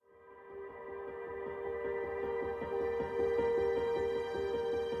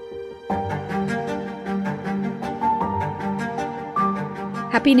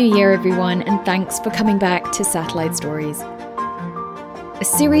Happy New Year, everyone, and thanks for coming back to Satellite Stories, a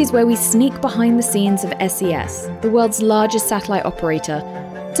series where we sneak behind the scenes of SES, the world's largest satellite operator,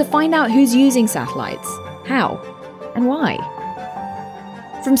 to find out who's using satellites, how, and why.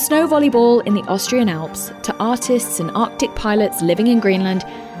 From snow volleyball in the Austrian Alps to artists and Arctic pilots living in Greenland,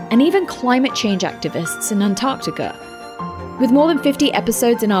 and even climate change activists in Antarctica. With more than 50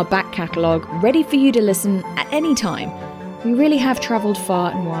 episodes in our back catalogue, ready for you to listen at any time, we really have travelled far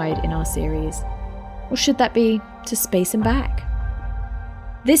and wide in our series. Or should that be to space and back?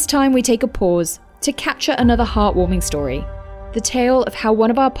 This time we take a pause to capture another heartwarming story, the tale of how one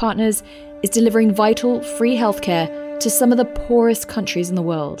of our partners is delivering vital, free healthcare to some of the poorest countries in the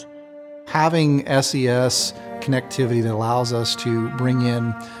world. Having SES connectivity that allows us to bring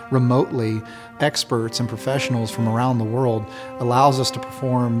in remotely experts and professionals from around the world allows us to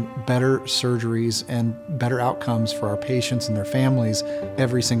perform better surgeries and better outcomes for our patients and their families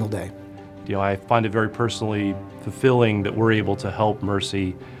every single day. I find it very personally fulfilling that we're able to help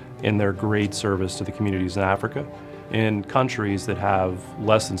Mercy in their great service to the communities in Africa, in countries that have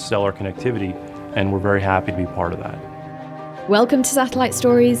less than stellar connectivity, and we're very happy to be part of that. Welcome to Satellite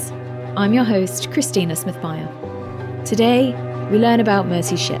Stories. I'm your host, Christina Smith-Meyer. Today, we learn about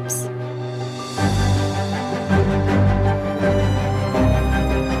Mercy Ships.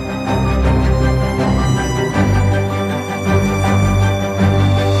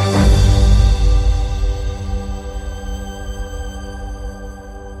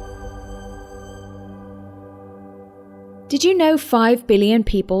 Did you know 5 billion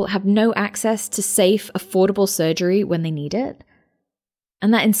people have no access to safe, affordable surgery when they need it?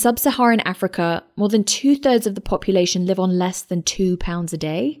 And that in sub-Saharan Africa, more than 2/3 of the population live on less than £2 a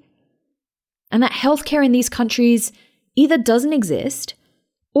day? And that healthcare in these countries either doesn't exist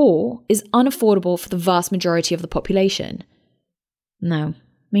or is unaffordable for the vast majority of the population? No,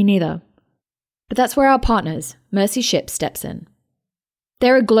 me neither. But that's where our partners, Mercy Ships, steps in.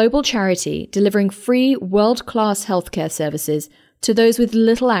 They're a global charity delivering free, world-class healthcare services to those with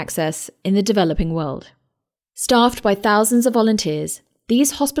little access in the developing world. Staffed by thousands of volunteers,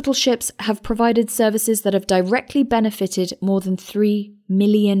 these hospital ships have provided services that have directly benefited more than 3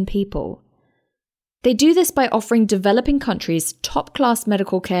 million people. They do this by offering developing countries top-class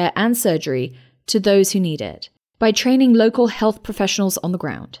medical care and surgery to those who need it, by training local health professionals on the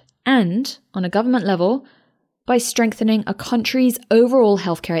ground, and, on a government level, by strengthening a country's overall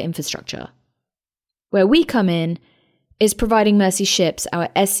healthcare infrastructure. Where we come in is providing Mercy Ships our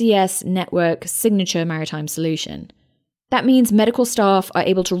SES network signature maritime solution. That means medical staff are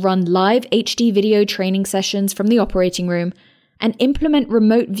able to run live HD video training sessions from the operating room and implement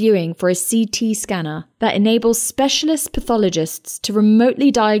remote viewing for a CT scanner that enables specialist pathologists to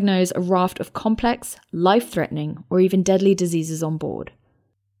remotely diagnose a raft of complex, life-threatening, or even deadly diseases on board.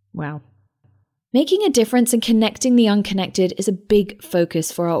 Wow. Making a difference and connecting the unconnected is a big focus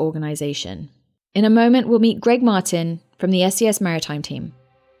for our organisation. In a moment, we'll meet Greg Martin from the SES Maritime team.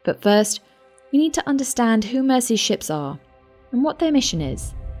 But first, we need to understand who Mercy Ships are and what their mission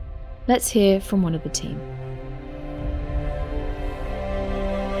is. Let's hear from one of the team.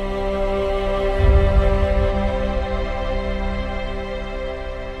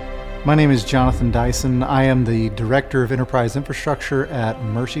 My name is Jonathan Dyson. I am the Director of Enterprise Infrastructure at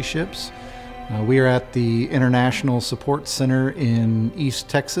Mercy Ships. We are at the International Support Center in East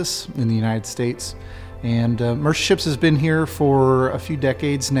Texas in the United States. And Mercy Ships has been here for a few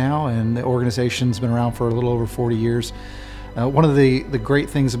decades now, and the organization's been around for a little over 40 years. One of the great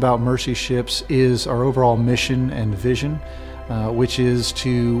things about Mercy Ships is our overall mission and vision, which is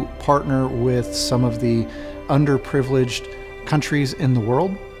to partner with some of the underprivileged countries in the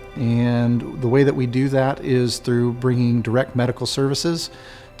world. And the way that we do that is through bringing direct medical services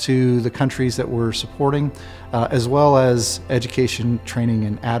to the countries that we're supporting, as well as education, training,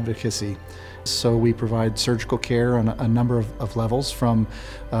 and advocacy. So we provide surgical care on a number of levels, from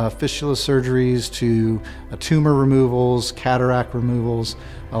fistula surgeries to tumor removals, cataract removals,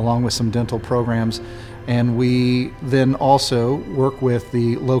 along with some dental programs. And we then also work with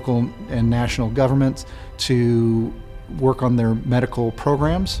the local and national governments to work on their medical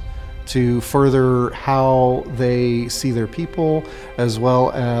programs, to further how they see their people, as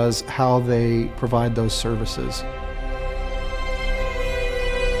well as how they provide those services.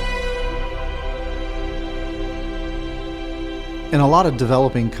 In a lot of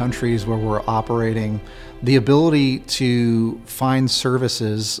developing countries where we're operating, the ability to find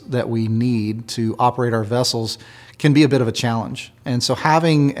services that we need to operate our vessels can be a bit of a challenge. And so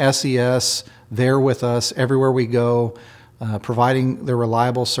having SES there with us everywhere we go, providing the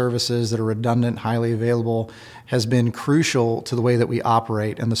reliable services that are redundant, highly available, has been crucial to the way that we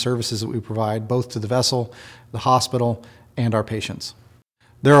operate and the services that we provide, both to the vessel, the hospital, and our patients.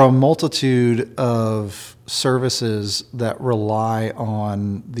 There are a multitude of services that rely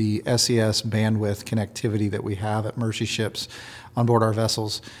on the SES bandwidth connectivity that we have at Mercy Ships on board our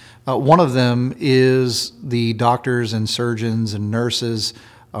vessels. One of them is the doctors and surgeons and nurses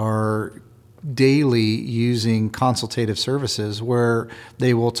are daily using consultative services where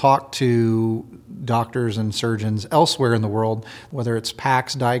they will talk to doctors and surgeons elsewhere in the world, whether it's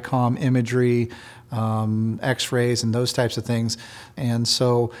PACS, DICOM, imagery, x-rays, and those types of things. And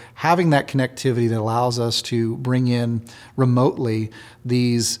so having that connectivity that allows us to bring in remotely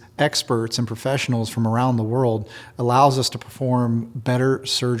these experts and professionals from around the world allows us to perform better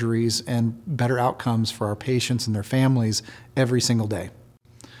surgeries and better outcomes for our patients and their families every single day.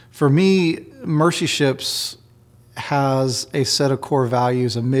 For me, Mercy Ships has a set of core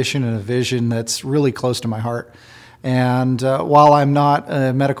values, a mission and a vision that's really close to my heart. And while I'm not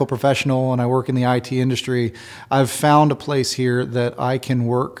a medical professional and I work in the IT industry, I've found a place here that I can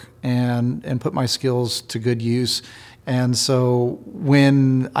work and put my skills to good use. And so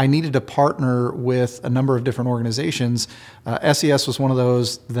when I needed to partner with a number of different organizations, SES was one of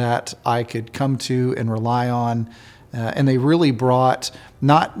those that I could come to and rely on. And they really brought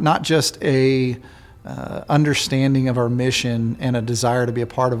not just a understanding of our mission and a desire to be a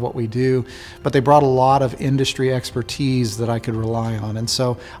part of what we do, but they brought a lot of industry expertise that I could rely on. And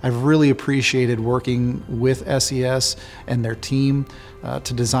so I've really appreciated working with SES and their team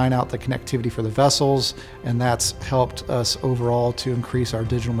to design out the connectivity for the vessels, and that's helped us overall to increase our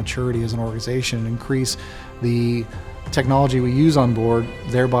digital maturity as an organization and increase the technology we use on board,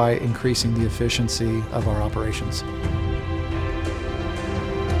 thereby increasing the efficiency of our operations.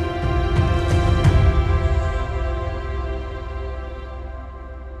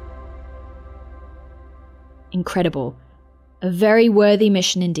 Incredible. A very worthy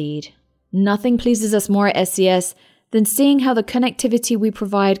mission indeed. Nothing pleases us more at SES than seeing how the connectivity we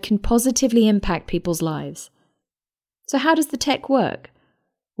provide can positively impact people's lives. So how does the tech work?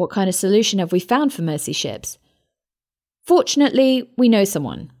 What kind of solution have we found for Mercy Ships? Fortunately, we know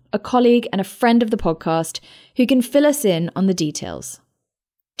someone, a colleague and a friend of the podcast, who can fill us in on the details.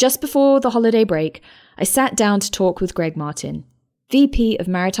 Just before the holiday break, I sat down to talk with Greg Martin, VP of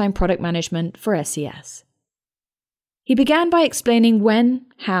Maritime Product Management for SES. He began by explaining when,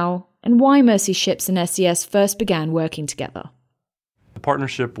 how, and why Mercy Ships and SES first began working together. The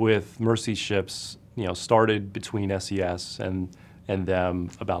partnership with Mercy Ships, started between SES and them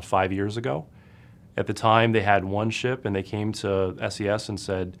about 5 years ago. At the time, they had one ship, and they came to SES and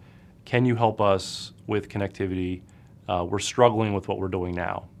said, "Can you help us with connectivity? We're struggling with what we're doing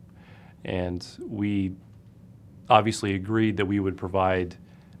now." And we obviously agreed that we would provide,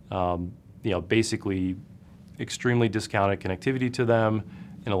 basically extremely discounted connectivity to them,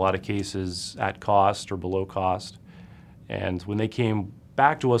 in a lot of cases at cost or below cost. And when they came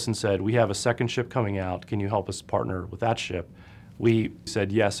back to us and said, "We have a second ship coming out, can you help us partner with that ship?" we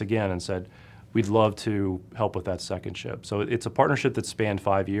said yes again and said, "We'd love to help with that second ship." So it's a partnership that spanned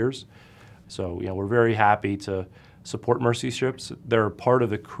 5 years. So we're very happy to support Mercy Ships. They're part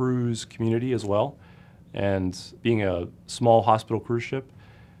of the cruise community as well. And being a small hospital cruise ship,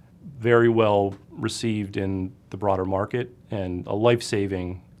 very well received in the broader market and a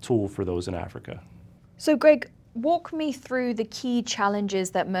life-saving tool for those in Africa. So Greg, walk me through the key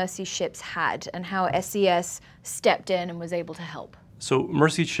challenges that Mercy Ships had and how SES stepped in and was able to help. So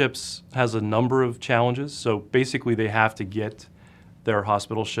Mercy Ships has a number of challenges. So basically they have to get their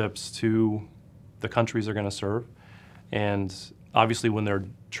hospital ships to the countries they're going to serve. And obviously when they're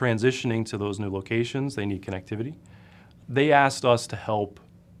transitioning to those new locations, they need connectivity. They asked us to help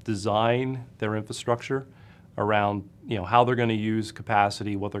design their infrastructure around how they're going to use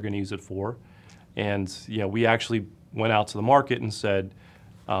capacity, what they're going to use it for. And we actually went out to the market and said,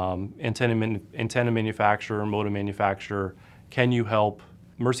 antenna manufacturer, modem manufacturer, can you help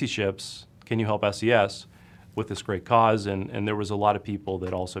Mercy Ships? Can you help SES with this great cause? And there was a lot of people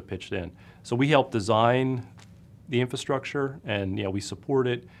that also pitched in. So we helped design the infrastructure, and we support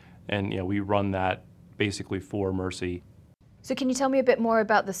it, and we run that basically for Mercy. So can you tell me a bit more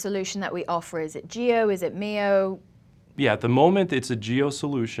about the solution that we offer? Is it GEO? Is it MEO? Yeah, at the moment it's a GEO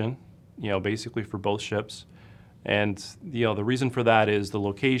solution, basically for both ships. And the reason for that is the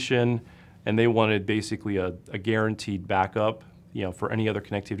location, and they wanted basically a guaranteed backup, for any other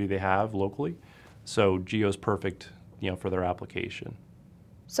connectivity they have locally. So GEO is perfect, for their application.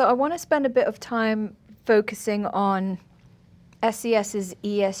 So I want to spend a bit of time focusing on SES's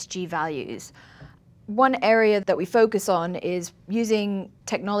ESG values. one area that we focus on is using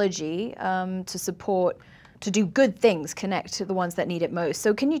technology to do good things, connect to the ones that need it most.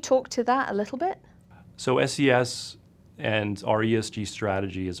 So can you talk to that a little bit? So SES and our ESG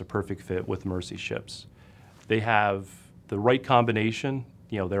strategy is a perfect fit with Mercy Ships. They have the right combination.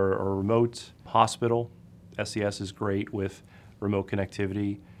 They're a remote hospital. SES is great with remote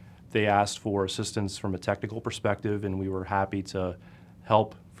connectivity. They asked for assistance from a technical perspective, and we were happy to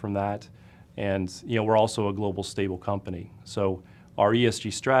help from that. And we're also a global stable company. So our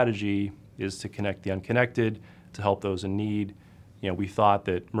ESG strategy is to connect the unconnected, to help those in need. We thought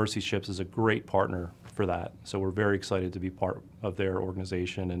that Mercy Ships is a great partner for that. So we're very excited to be part of their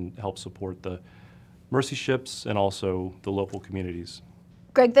organization and help support the Mercy Ships and also the local communities.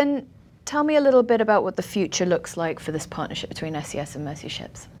 Greg, then tell me a little bit about what the future looks like for this partnership between SES and Mercy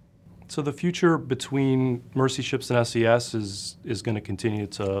Ships. So the future between Mercy Ships and SES is going to continue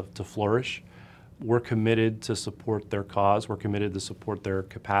to flourish. We're committed to support their cause. We're committed to support their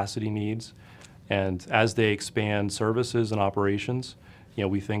capacity needs. And as they expand services and operations,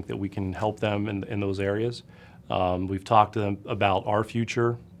 we think that we can help them in those areas. We've talked to them about our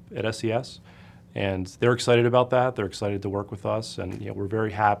future at SES, and they're excited about that. They're excited to work with us, and we're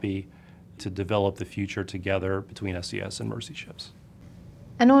very happy to develop the future together between SES and Mercy Ships.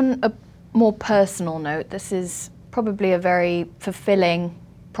 And on a more personal note, this is probably a very fulfilling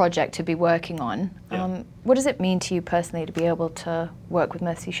project to be working on. Yeah. What does it mean to you personally to be able to work with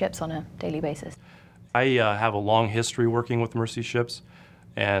Mercy Ships on a daily basis? I have a long history working with Mercy Ships,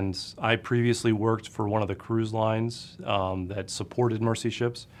 and I previously worked for one of the cruise lines that supported Mercy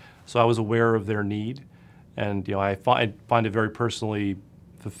Ships, so I was aware of their need. And I find it very personally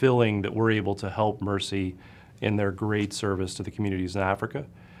fulfilling that we're able to help Mercy in their great service to the communities in Africa.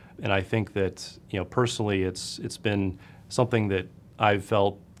 And I think that personally it's been something that I've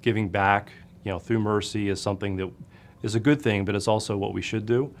felt giving back through Mercy is something that is a good thing, but it's also what we should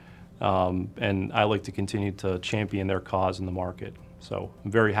do. And I like to continue to champion their cause in the market. So I'm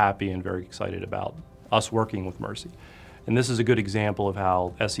very happy and very excited about us working with Mercy. And this is a good example of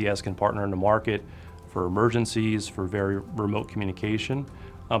how SES can partner in the market for emergencies, for very remote communication,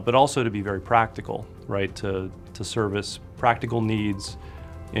 but also to be very practical, right? To service practical needs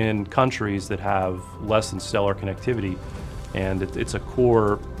in countries that have less than stellar connectivity. And it's a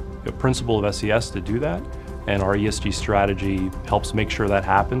core principle of SES to do that. And our ESG strategy helps make sure that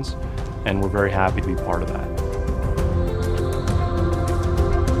happens. And we're very happy to be part of that.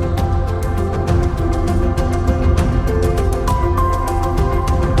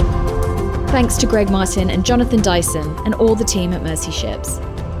 Thanks to Greg Martin and Jonathan Dyson and all the team at Mercy Ships.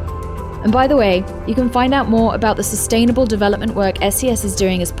 And by the way, you can find out more about the sustainable development work SES is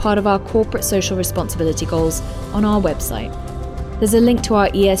doing as part of our corporate social responsibility goals on our website. There's a link to our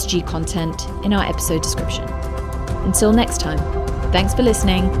ESG content in our episode description. Until next time, thanks for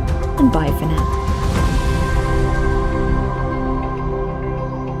listening, and bye for now.